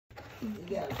You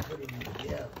gotta put it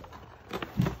together.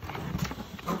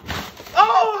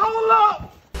 Oh, hold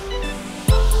up!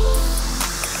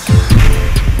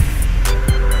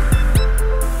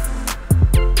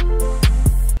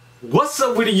 What's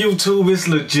up with the YouTube? It's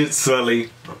Legit Sully.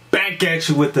 Back at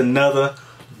you with another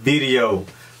video.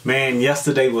 Man,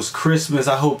 yesterday was Christmas.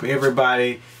 I hope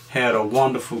everybody had a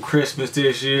wonderful Christmas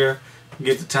this year. You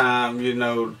get the time, you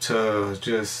know, to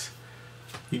just...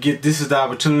 this is the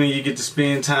opportunity you get to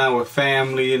spend time with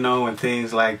family, you know, and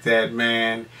things like that,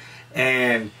 man.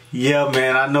 And yeah,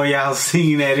 man, I know y'all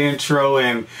seen that intro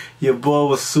and your boy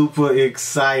was super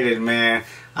excited, man.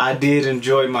 I did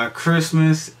enjoy my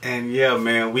Christmas, and yeah,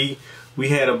 man, we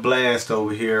had a blast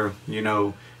over here, you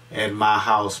know, at my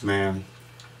house, man.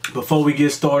 Before we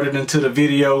get started into the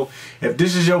video, if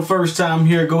this is your first time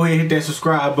here, go ahead and hit that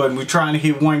subscribe button. We're trying to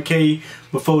hit 1K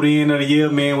before the end of the year,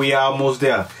 man. We almost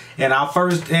there. And I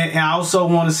also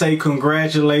want to say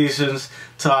congratulations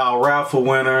to our raffle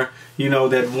winner, you know,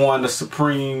 that won the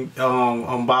Supreme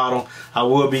bottle. I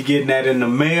will be getting that in the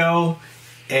mail,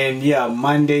 and yeah,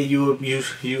 Monday it'll be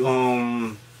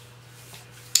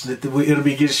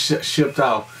getting shipped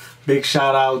out. Big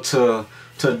shout out to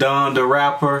Don the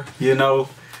rapper, you know.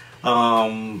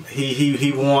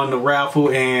 He won the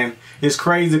raffle, and it's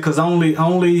crazy because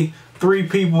only 3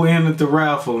 people entered the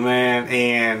raffle, man.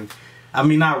 And I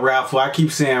mean, not raffle, I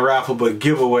keep saying raffle, but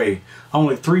giveaway.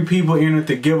 Only 3 people entered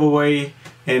the giveaway,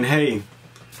 and hey,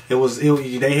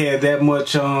 they had that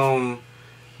much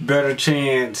better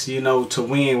chance, you know, to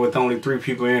win with only 3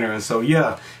 people entering. So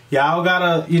yeah, y'all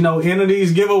gotta, you know, enter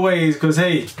these giveaways, because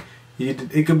hey,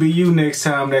 it could be you next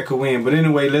time that could win. But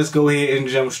anyway, let's go ahead and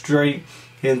jump straight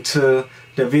into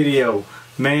the video.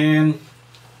 Man,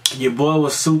 your boy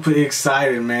was super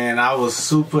excited, man. I was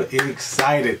super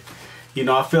excited. You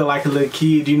know, I feel like a little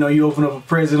kid. You know, you open up a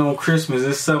present on Christmas.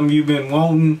 It's something you've been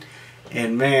wanting.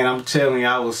 And man, I'm telling you,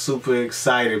 I was super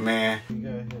excited, man.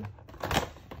 You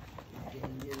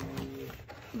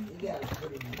gotta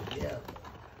put it together.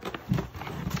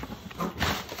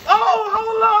 Oh,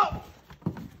 hold up!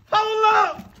 Hold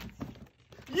up!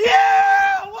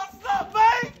 Yeah! What's up,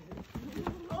 babe?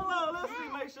 Hold on, let's see,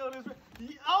 make sure this...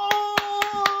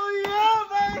 Oh,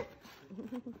 yeah, babe!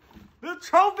 The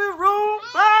trophy room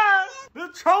lies! The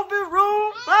trophy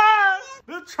room lies!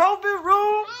 The trophy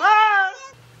room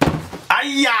lies!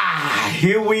 Ayah!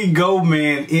 Here we go,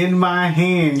 man. In my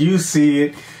hand. You see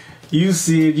it. You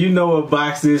see it. You know what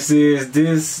box this is.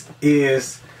 This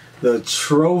is the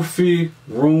trophy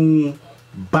room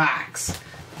box.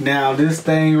 Now, this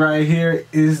thing right here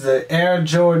is the Air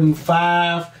Jordan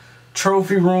 5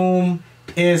 Trophy Room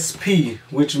SP,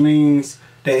 which means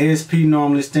the SP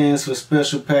normally stands for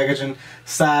Special Packaging,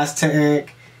 size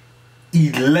tag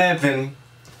 11,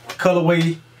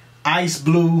 colorway ice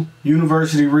blue,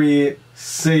 university red,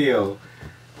 sale.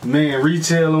 Man,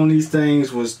 retail on these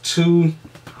things was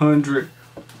 $200,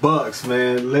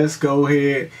 man. Let's go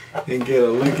ahead and get a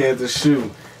look at the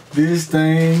shoe. These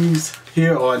things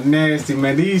here are nasty,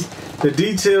 man. The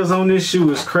details on this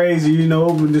shoe is crazy. You know,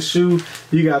 open the shoe,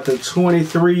 you got the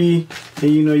 23, and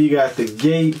you know, you got the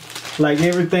gate. Like,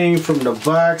 everything from the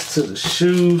box to the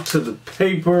shoe to the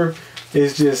paper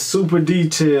is just super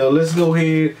detailed. Let's go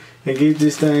ahead and get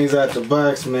these things out the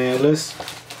box, man.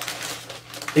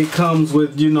 It comes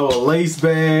with, you know, a lace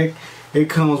bag. It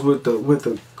comes with the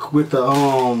little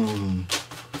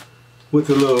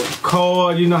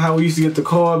card. You know how we used to get the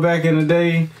card back in the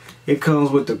day? It comes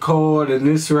with the card, and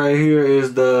this right here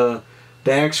is the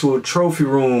actual trophy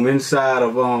room inside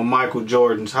of Michael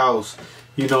Jordan's house.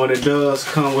 You know, and it does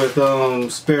come with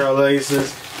spare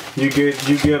laces. You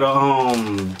get a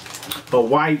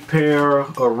white pair,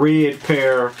 a red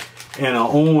pair, and an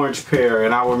orange pair.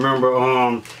 And I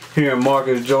remember hearing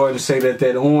Marcus Jordan say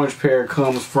that orange pair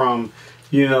comes from,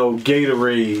 you know,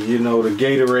 Gatorade. You know, the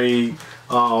Gatorade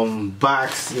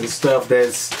box and stuff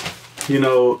that's, you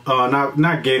know, not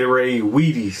Gatorade,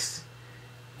 Wheaties.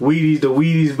 The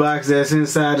Wheaties box that's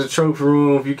inside the trophy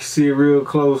room. If you can see it real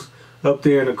close up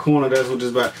there in the corner, that's what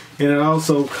this box. And it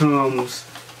also comes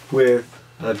with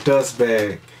a dust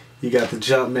bag. You got the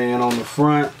Jumpman on the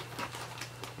front.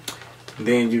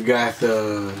 Then you got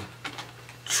the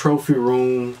trophy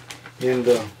room in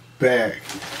the back.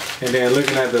 And then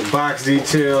looking at the box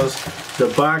details, the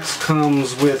box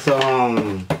comes with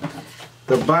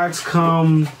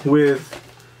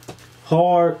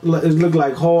hard, it look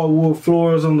like hardwood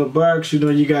floors on the box. You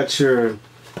know, you got your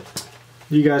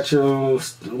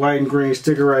white and green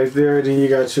sticker right there. Then you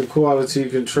got your quality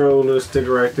controller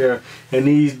sticker right there. And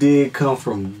these did come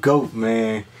from GOAT,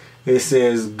 man. It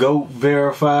says GOAT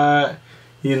verified.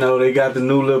 You know, they got the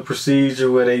new little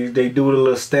procedure where they do the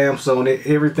little stamps on it.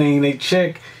 Everything they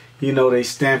check, you know, they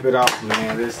stamp it off,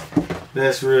 man.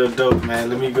 That's real dope, man.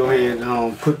 Let me go ahead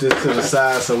and put this to the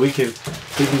side so we can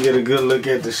get a good look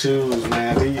at the shoes,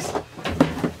 man. These.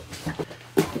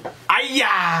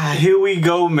 Yeah, here we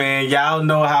go, man. Y'all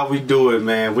know how we do it,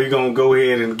 man. We're gonna go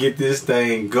ahead and get this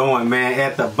thing going, man.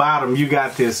 At the bottom, you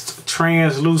got this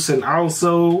translucent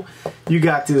outsole. You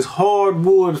got this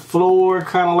hardwood floor,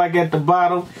 kind of like at the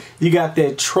bottom. You got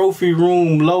that trophy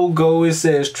room logo. It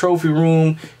says trophy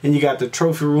room, and you got the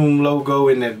trophy room logo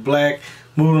in that black.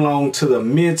 Moving along to the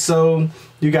midsole,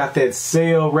 you got that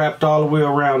sail wrapped all the way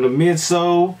around the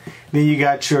midsole. Then you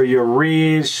got your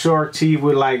red shark teeth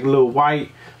with like little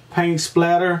white paint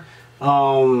splatter,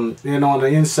 and on the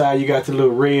inside you got the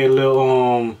little red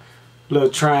little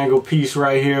triangle piece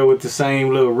right here with the same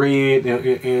little red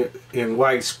and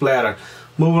white splatter.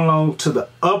 Moving along to the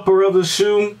upper of the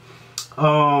shoe,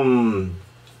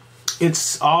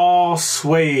 it's all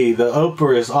suede. The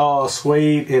upper is all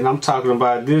suede, and I'm talking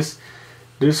about this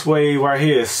suede right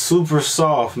here is super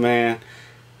soft, man.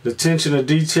 The attention to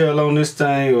detail on this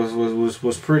thing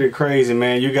was pretty crazy,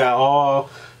 man. You got all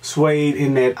suede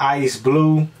in that ice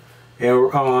blue,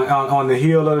 and on the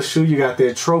heel of the shoe you got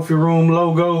that trophy room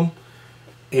logo,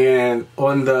 and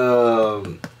on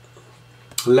the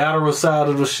lateral side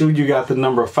of the shoe you got the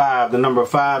number 5. The number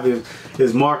 5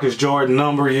 is Marcus Jordan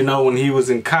number, you know, when he was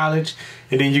in college.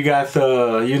 And then you got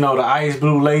the, you know, the ice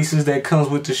blue laces that comes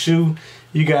with the shoe.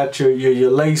 You got your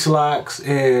lace locks,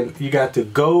 and you got the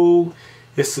gold.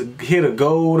 It's a hit of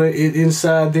gold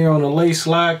inside there on the lace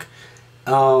lock.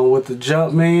 With the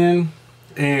Jumpman,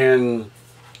 and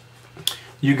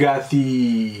you got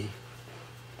the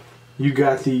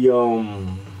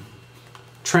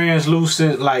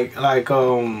translucent like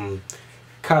kind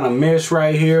of mesh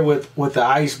right here with the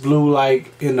ice blue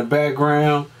like in the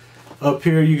background. Up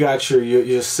here you got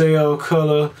your sail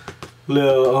color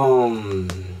little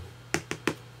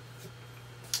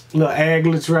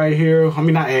aglets right here. I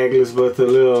mean, not aglets, but the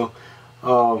little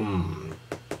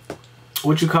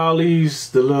what you call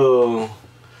these? The little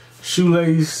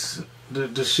shoelace,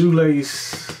 the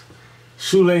shoelace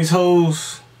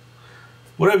holes,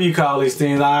 whatever you call these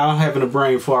things. I'm having a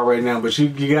brain fart right now, but you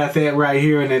got that right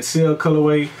here in that seal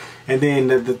colorway, and then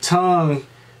the tongue.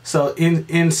 So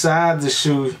inside the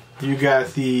shoe, you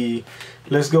got the.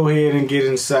 Let's go ahead and get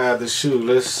inside the shoe.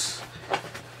 Let's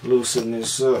loosen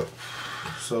this up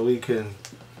so we can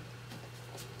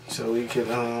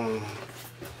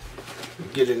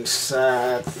get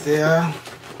inside there.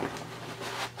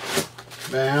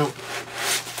 Bam.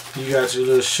 You got your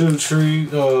little shoe tree,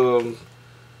 little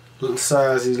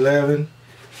size 11,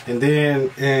 and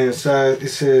then inside it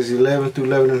says 11 through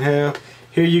 11 and a half.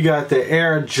 Here you got the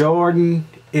Air Jordan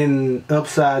in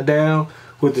upside down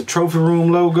with the trophy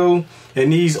room logo,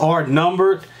 and these are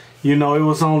numbered. You know, it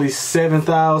was only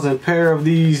 7,000 pair of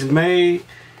these made.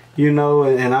 You know,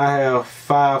 and I have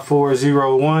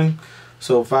 5401.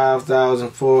 So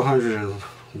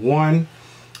 5,401,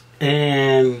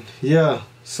 and yeah,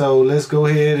 so let's go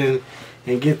ahead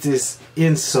and get this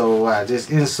insole out. This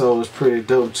insole is pretty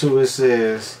dope too. It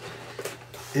says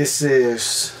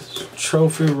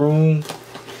trophy room.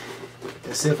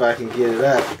 Let's see if I can get it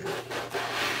out.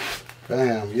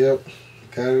 Bam, yep,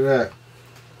 got it out.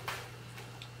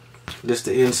 This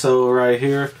the insole right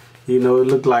here. You know, it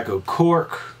looked like a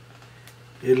cork.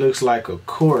 It looks like a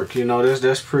cork, you know.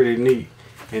 That's pretty neat.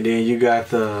 And then you got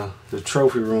the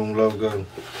trophy room logo.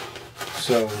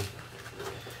 So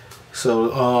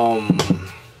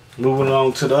moving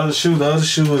along to the other shoe. The other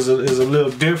shoe is a little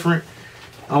different.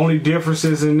 Only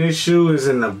differences in this shoe is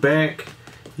in the back.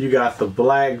 You got the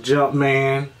black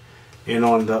Jumpman, and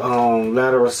on the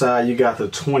lateral side you got the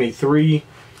 23.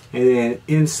 And then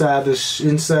inside the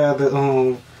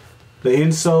insole,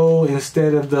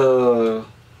 instead of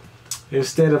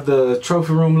the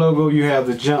trophy room logo, you have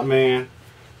the Jumpman.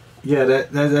 Yeah,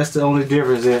 that's the only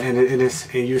difference,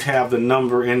 and you have the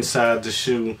number inside the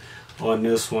shoe on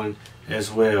this one as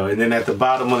well. And then at the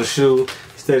bottom of the shoe,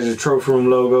 instead of the trophy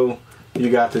room logo, you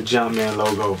got the Jumpman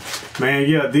logo. Man,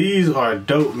 yeah, these are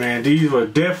dope, man. These were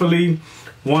definitely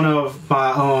one of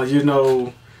my you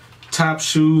know, top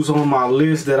shoes on my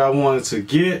list that I wanted to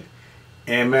get.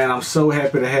 And man, I'm so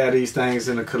happy to have these things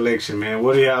in the collection, man.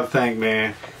 What do y'all think,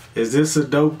 man? Is this a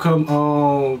dope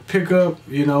pickup?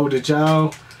 You know, do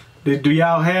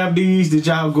y'all have these? Did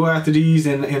y'all go after these?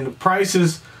 And the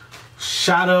prices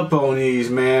shot up on these,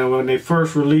 man. When they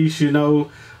first released, you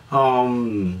know,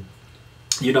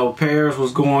 pairs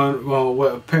was going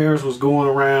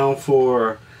around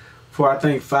for for I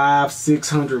think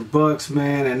 $500-600,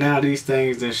 man, and now these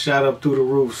things then shot up through the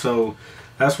roof. So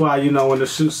that's why, you know, when the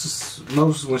shoes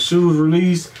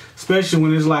release, especially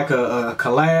when it's like a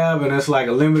collab and it's like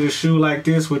a limited shoe like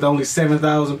this with only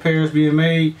 7,000 pairs being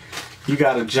made, you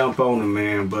gotta jump on them,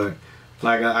 man. But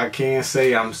like I can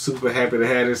say, I'm super happy to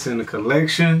have this in the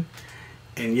collection.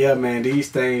 And yeah, man,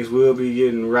 these things will be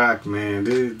getting rocked, man.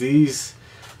 This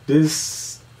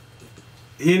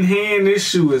in hand, this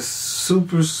shoe is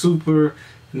super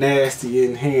nasty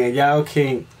in hand. Y'all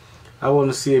can't, I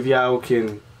want to see if y'all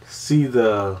can see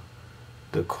the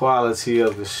quality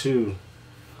of the shoe.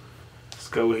 Let's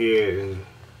go ahead and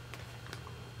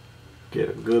get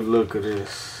a good look at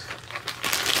this.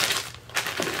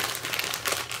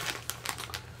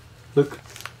 Look,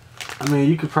 I mean,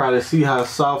 you could probably see how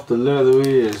soft the leather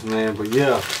is, man. But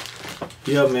yeah,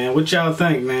 man, what y'all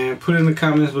think, man? Put it in the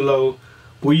comments below.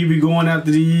 Will you be going after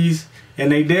these?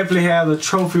 And they definitely have the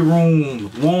trophy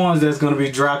room ones that's going to be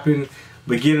dropping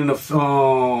beginning of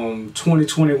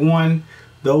 2021.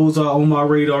 Those are on my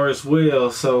radar as well.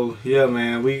 So yeah,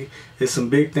 man, there's some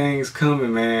big things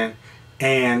coming, man.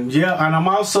 And yeah, and I'm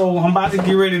about to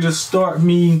get ready to start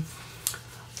me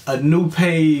a new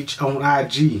page on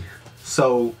IG.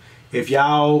 So if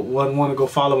y'all want to go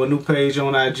follow a new page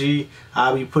on IG,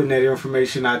 I'll be putting that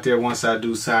information out there once I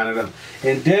do sign it up.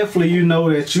 And definitely, you know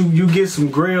that you get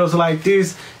some grails like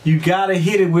this, you gotta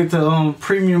hit it with the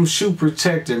premium shoe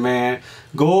protector, man.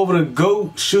 Go over to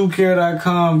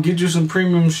goatshoecare.com, get you some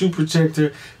premium shoe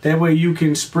protector. That way you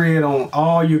can spray it on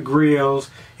all your grails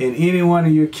and any one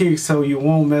of your kicks so you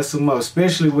won't mess them up.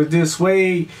 Especially with this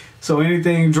suede, so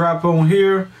anything drop on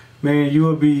here, man, you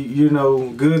will be, you know,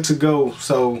 good to go.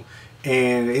 So,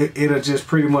 and it'll just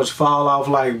pretty much fall off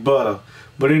like butter.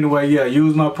 But anyway, yeah,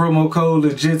 use my promo code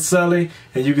LegitSully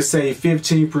and you can save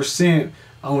 15%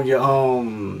 on your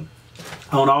on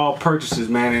all purchases,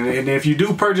 man. And if you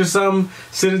do purchase something,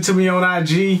 send it to me on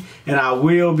IG and I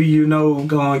will be, you know,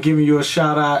 giving you a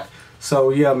shout out.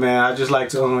 So yeah, man, I just like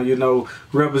to you know,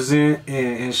 represent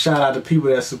and shout out to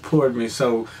people that support me.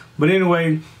 So, but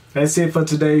anyway, that's it for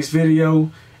today's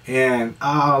video. And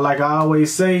like I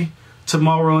always say,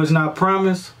 tomorrow is not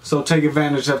promised, so take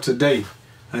advantage of today.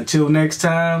 Until next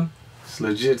time, it's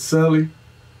Legit Sully.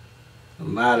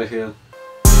 I'm out of here.